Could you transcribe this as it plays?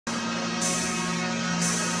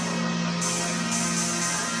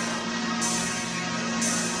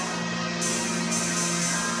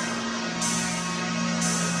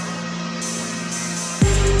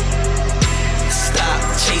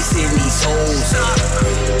these hoes.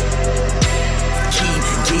 Keep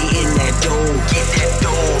getting that dough, get that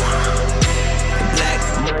dough.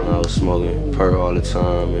 I was smoking perp all the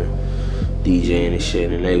time and DJing and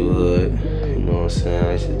shit in the neighborhood. You know what I'm saying?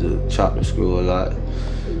 I used to do chop and screw a lot.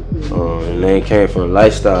 And then it came from the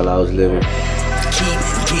lifestyle I was living. Keep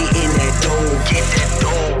getting that dough, get that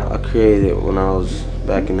dough. I created when I was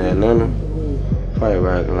back in Atlanta, probably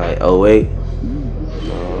around like 08.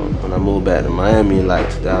 When I moved back to Miami in like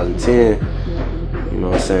 2010, you know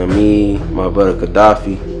what I'm saying? Me, my brother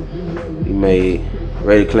Gaddafi, we made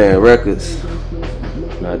Ready Clan Records.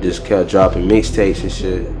 And I just kept dropping mixtapes and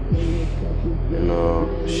shit.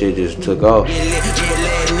 And shit just took off.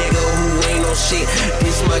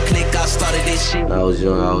 When I was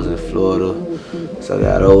young, I was in Florida. So I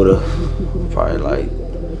got older, probably like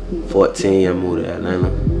 14, I moved to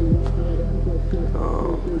Atlanta.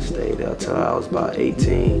 Stayed there till I was about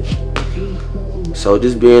 18. So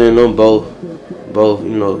just being in them both,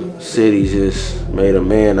 you know, cities just made a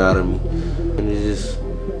man out of me. And it just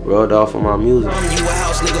rubbed off on my music.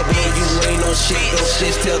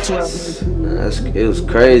 It was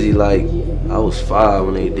crazy, like I was 5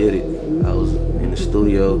 when they did it. I was in the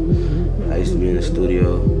studio. I used to be in the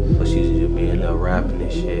studio. But she used to just be in there rapping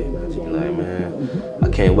and shit. I just be like, man, I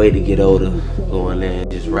can't wait to get older. Go in there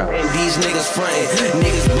and just rap. These niggas frontin',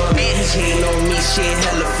 niggas bummy, hating on me, shit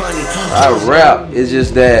hella funny. I rap, it's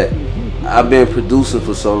just that I've been producing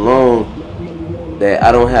for so long that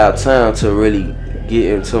I don't have time to really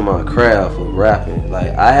get into my craft of rapping.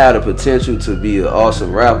 Like, I had the potential to be an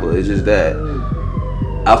awesome rapper. It's just that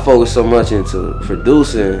I focus so much into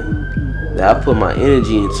producing that I put my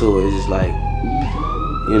energy into it. It's just like,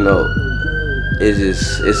 you know,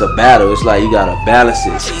 it's a battle. It's like you gotta balance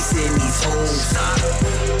it.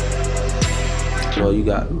 You know, you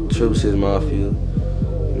got Triple Six Mafia, you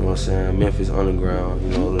know what I'm saying, Memphis Underground, you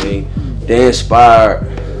know, they inspired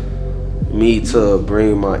me to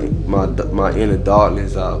bring my inner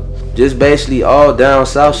darkness out. Just basically all down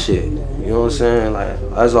south shit, you know what I'm saying? Like,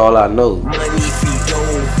 that's all I know.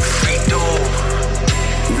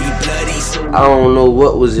 I don't know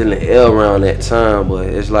what was in the air around that time, but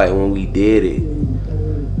it's like when we did it,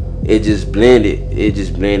 it just blended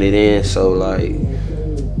in. So like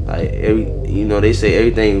you know, they say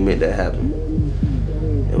everything meant to happen,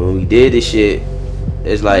 and when we did this shit,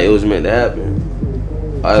 it's like it was meant to happen.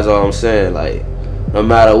 That's all I'm saying. Like, no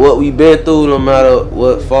matter what we been through, no matter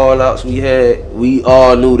what fallouts we had, we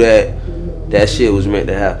all knew that that shit was meant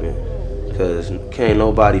to happen, cause can't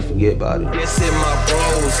nobody forget about it.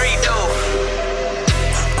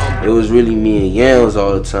 It was really me and Yams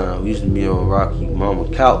all the time. We used to be on Rocky Mama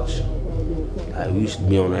couch. Like, we used to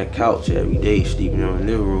be on that couch every day, sleeping in the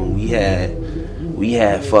living room. We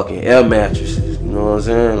had fucking air mattresses, you know what I'm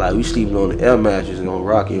saying? Like, we sleeping on the air mattress on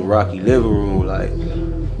Rocky living room, like,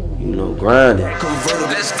 you know, grinding.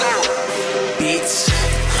 Let's go, bitch.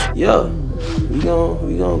 Yeah, we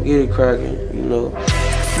gon' get it cracking, you know.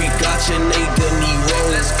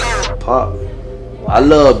 Let's go. Pop. I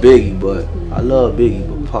love Biggie, but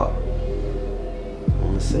Pop. I'm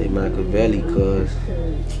gonna say Machiavelli, cause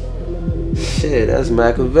shit, that's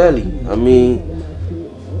Machiavelli. I mean,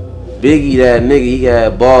 Biggie, that nigga, he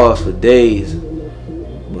got bars for days.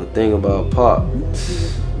 But think about Pop.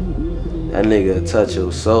 That nigga touch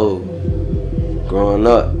your soul. Growing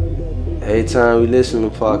up, every time we listen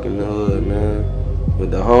to Pac in the hood, man,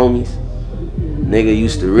 with the homies, nigga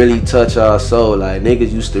used to really touch our soul. Like,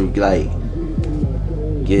 niggas used to like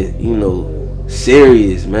get, you know,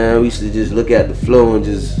 serious, man. We used to just look at the flow and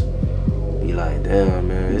just be like, damn,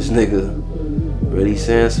 man, this nigga really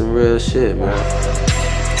saying some real shit, man.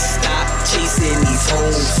 Stop chasing these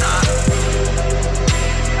hoes.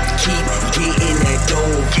 Keep getting that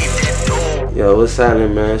dough, get that dough. Yo, what's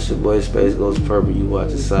happening, man? It's your boy SpaceGhostPurrp. You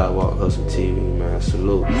watching Sidewalk Hustle TV, man.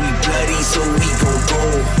 Salute. We bloody, so we gon'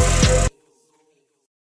 go.